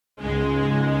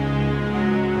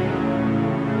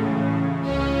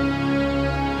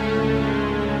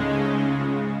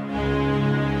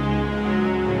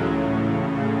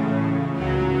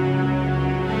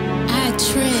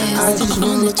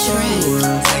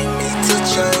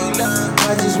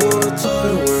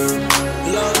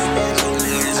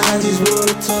just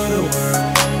wanna tour the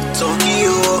world.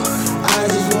 Tokyo, I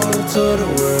just wanna tour the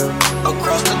world.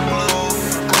 across the globe.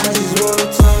 I just wanna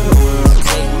tour the world.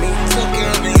 Take me to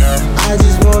Canada, I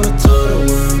just wanna tour the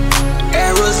world.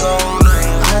 Arizona.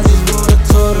 I just wanna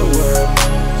tour the world.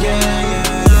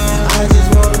 Yeah. I just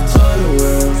wanna tour the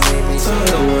world. Tour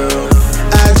the world.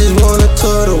 I just wanna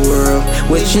tour the world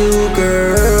with you,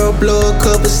 girl. Blow a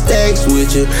couple stacks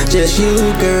with you, just you,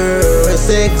 girl.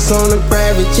 Sex on a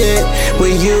private jet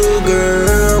with you,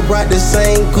 girl. Rock the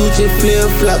same Gucci flip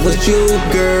flop with you,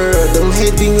 girl. Them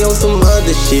hating on some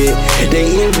other shit, they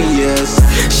envious.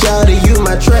 Shawty, you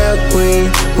my trap queen.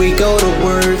 We go to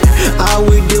work, all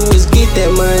we do is get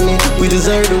that money. We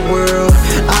deserve the world.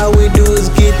 All we do is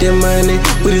get that money.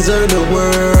 We deserve the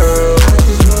world. I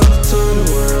just wanna tour the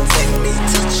world. Take me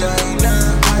to China,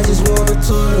 I just wanna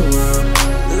tour the world.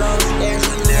 Los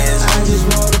Angeles, I just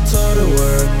wanna tour the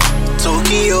world.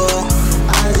 Tokyo,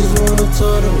 I just wanna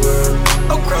tour the world.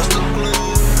 across the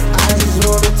globe. I just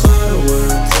wanna tour the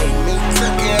world. Take me to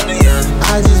Canada,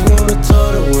 I just wanna tour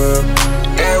the world.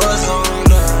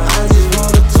 Arizona. I just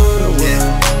wanna tour the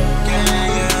world.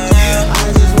 Yeah. I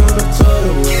just wanna tour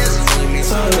the world. Yes, take me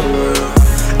Tour to the world.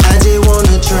 I just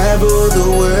wanna travel the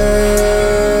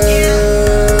world.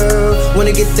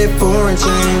 Wanna get that foreign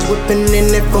change, whipping in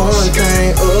that foreign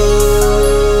thing.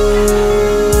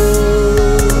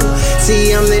 Oh,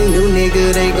 see, I'm the new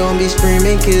nigga. They gon' be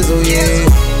screaming Kizzle, yeah.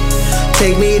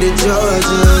 Take me to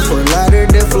Georgia, Fort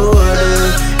Lauderdale, Florida.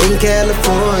 In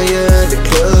California, the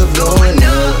club going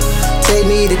up. Take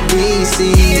me to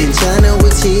DC, in China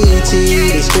with TNT.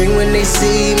 They scream when they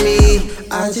see me.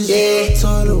 I just wanna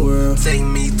tour the world. Take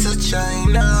me to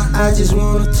China, I just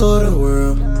wanna tour the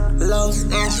world. Los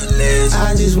Angeles,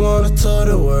 I just wanna tour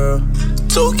the world.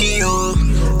 Tokyo,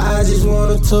 I just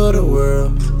wanna tour the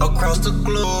world. across the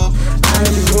globe. I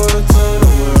just wanna tour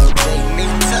the world. Take me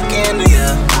to Canada,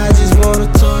 I just wanna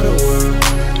tour the world.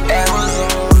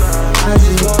 Arizona. I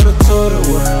just wanna tour the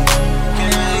world.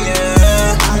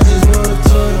 Yeah. I just wanna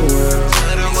tour the world.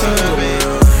 Tour the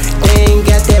world. They ain't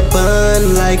got that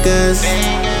bun like us.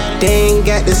 They ain't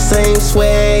got the same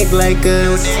swag like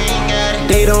us.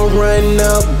 They don't run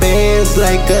up bands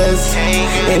like us.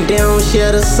 And they don't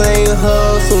share the same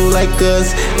hustle like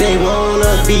us. They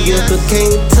wanna be us but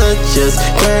can't touch us.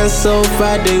 Grind so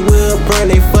far they will burn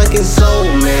they fucking soul,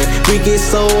 man. We get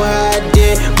so high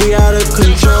that we out of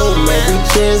control, man. We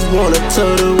just wanna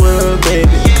tour the world,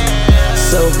 baby.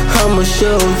 So I'ma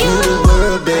show you the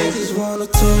world, baby. I just wanna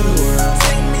tour the world.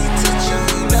 Take me to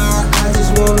China, I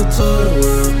just wanna tour the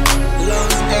world.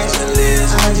 Los Angeles,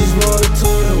 I just wanna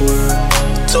tour the world.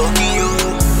 Tokyo,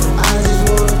 I just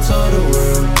wanna tour the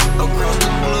world. across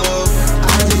the globe.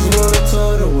 I just wanna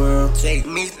tour the world. Take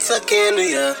me to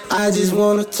Canada, I just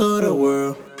wanna tour the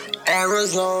world.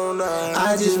 Arizona.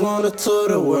 I just wanna tour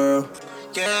the world.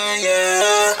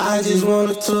 Yeah. I just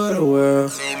wanna tour the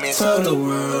world. Take me Tour to the the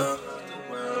world. world.